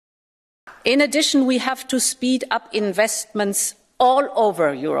In addition, we have to speed up investments all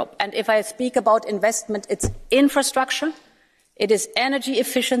over Europe. And if I speak about investment, it's infrastructure, it is energy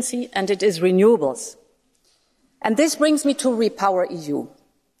efficiency, and it is renewables. And this brings me to REPowerEU.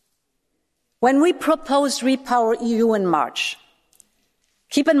 When we proposed REPowerEU in March,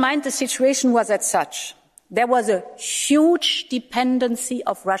 keep in mind the situation was as such. There was a huge dependency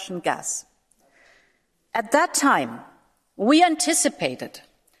of Russian gas. At that time, we anticipated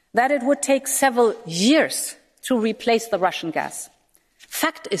that it would take several years to replace the Russian gas.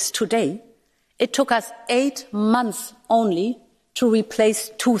 Fact is, today, it took us 8 months only to replace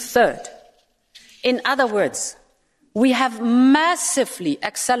 2/3. In other words, we have massively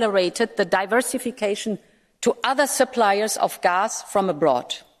accelerated the diversification to other suppliers of gas from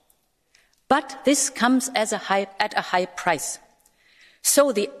abroad. But this comes at a high price.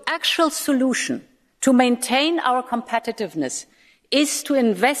 So the actual solution to maintain our competitiveness is to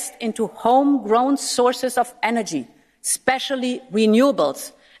invest into homegrown sources of energy, especially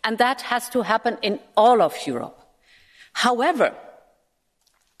renewables, and that has to happen in all of Europe. However,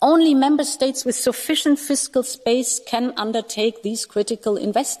 only member states with sufficient fiscal space can undertake these critical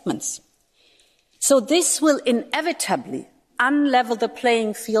investments. So this will inevitably unlevel the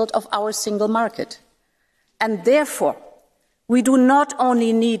playing field of our single market. And therefore, we do not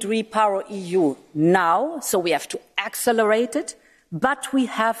only need REPowerEU now, so we have to accelerate it, but we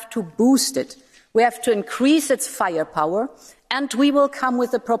have to boost it. We have to increase its firepower, and we will come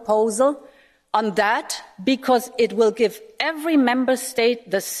with a proposal on that because it will give every member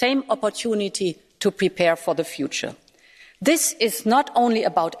state the same opportunity to prepare for the future. This is not only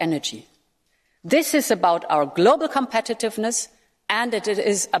about energy. This is about our global competitiveness, and it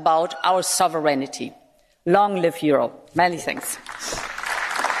is about our sovereignty. Long live Europe. Many thanks.